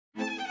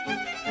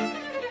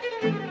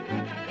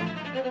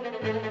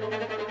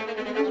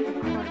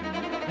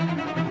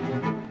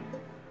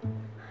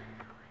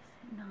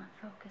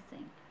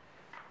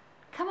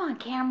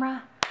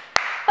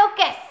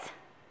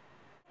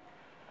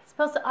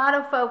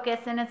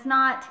autofocus and it's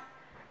not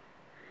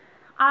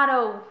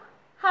auto.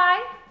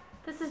 Hi,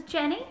 this is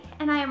Jenny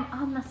and I am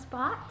on the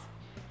spot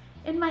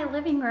in my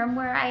living room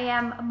where I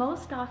am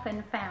most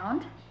often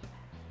found.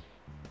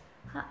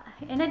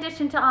 In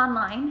addition to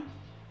online,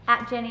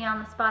 at Jenny on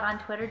the Spot on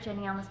Twitter,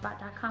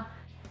 jennyonthespot.com.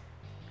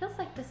 Feels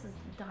like this is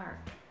dark.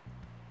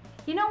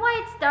 You know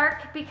why it's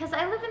dark? Because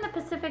I live in the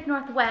Pacific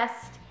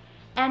Northwest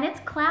and it's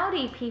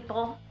cloudy,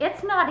 people.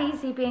 It's not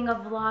easy being a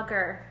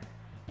vlogger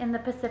in the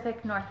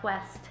Pacific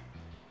Northwest.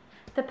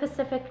 The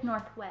Pacific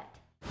Northwest.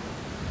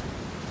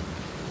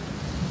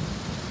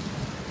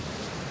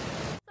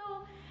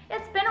 So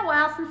it's been a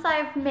while since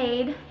I've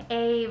made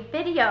a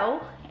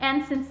video,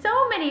 and since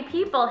so many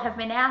people have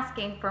been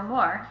asking for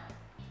more,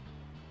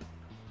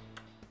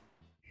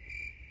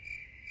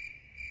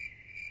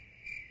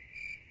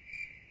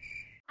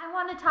 I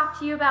want to talk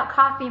to you about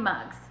coffee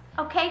mugs.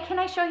 Okay, can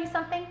I show you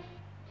something?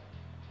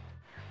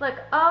 Look,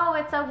 oh,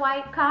 it's a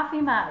white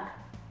coffee mug.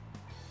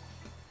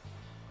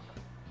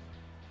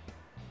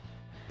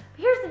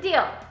 Here's the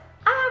deal.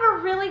 I have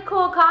a really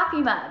cool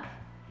coffee mug.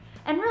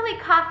 And really,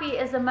 coffee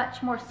is a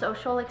much more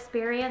social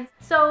experience.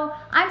 So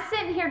I'm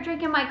sitting here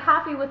drinking my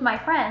coffee with my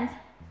friends.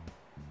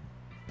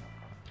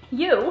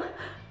 You,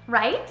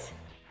 right?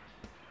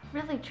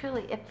 Really,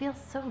 truly, it feels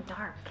so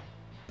dark.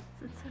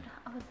 It's so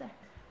dark. Oh,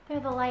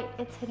 there's the light,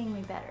 it's hitting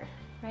me better,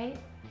 right?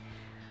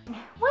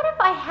 What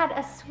if I had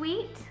a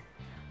sweet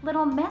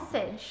little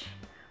message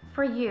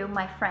for you,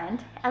 my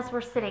friend, as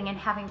we're sitting and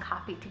having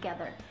coffee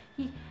together?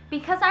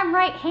 Because I'm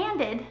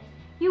right-handed,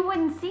 you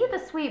wouldn't see the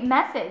sweet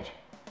message.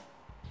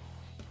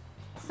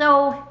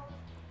 So,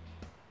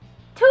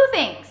 two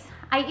things.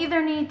 I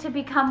either need to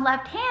become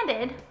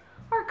left-handed,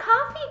 or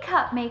coffee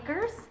cup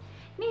makers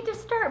need to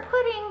start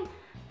putting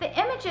the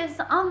images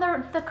on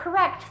the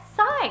correct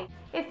side.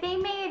 If they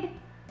made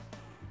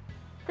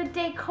the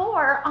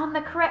decor on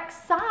the correct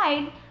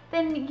side,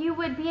 then you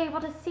would be able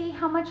to see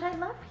how much I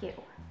love you.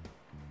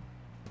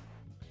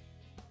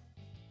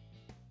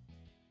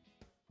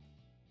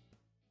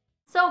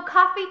 So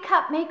coffee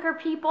cup maker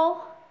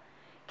people,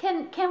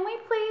 can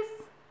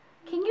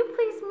you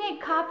please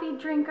make coffee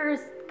drinkers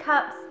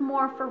cups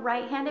more for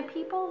right-handed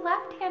people?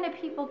 Left-handed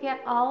people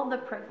get all the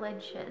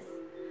privileges.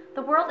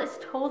 The world is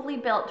totally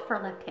built for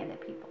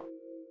left-handed people.